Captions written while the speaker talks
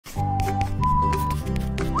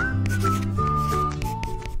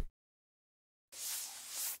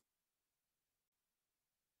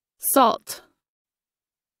salt,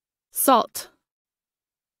 salt,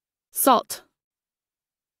 salt.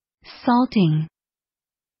 Salting,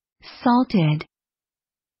 salted,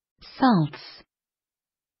 salts.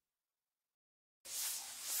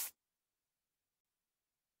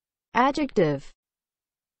 Adjective.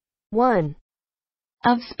 1.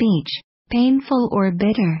 Of speech, painful or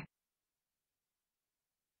bitter.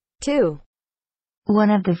 2. One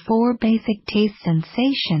of the 4 basic taste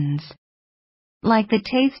sensations. Like the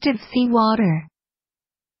taste of seawater.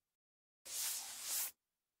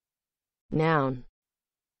 Noun.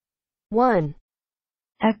 1.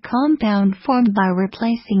 A compound formed by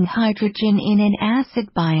replacing hydrogen in an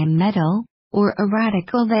acid by a metal, or a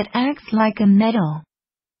radical that acts like a metal.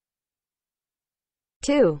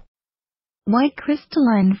 2. White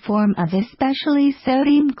crystalline form of especially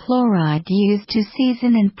sodium chloride used to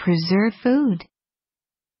season and preserve food.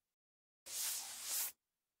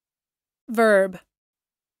 Verb.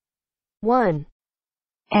 1.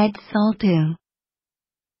 Add salt to.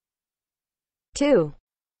 2.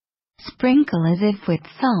 Sprinkle as if with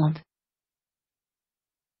salt.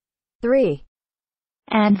 3.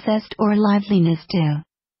 Add zest or liveliness to.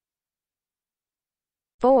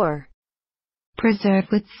 4. Preserve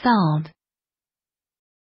with salt.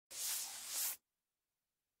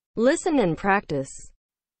 Listen and practice.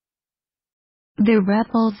 The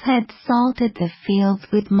rebels had salted the fields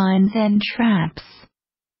with mines and traps.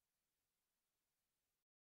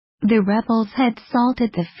 The rebels had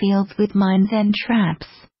salted the fields with mines and traps.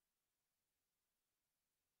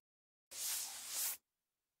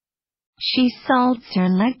 She salts her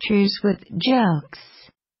lectures with jokes.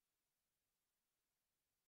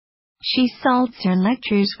 She salts her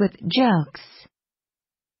lectures with jokes.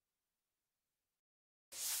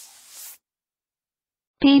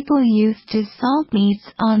 People used to salt meats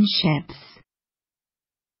on ships.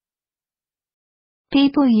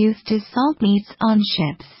 People used to salt meats on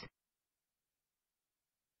ships.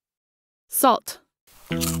 Salt.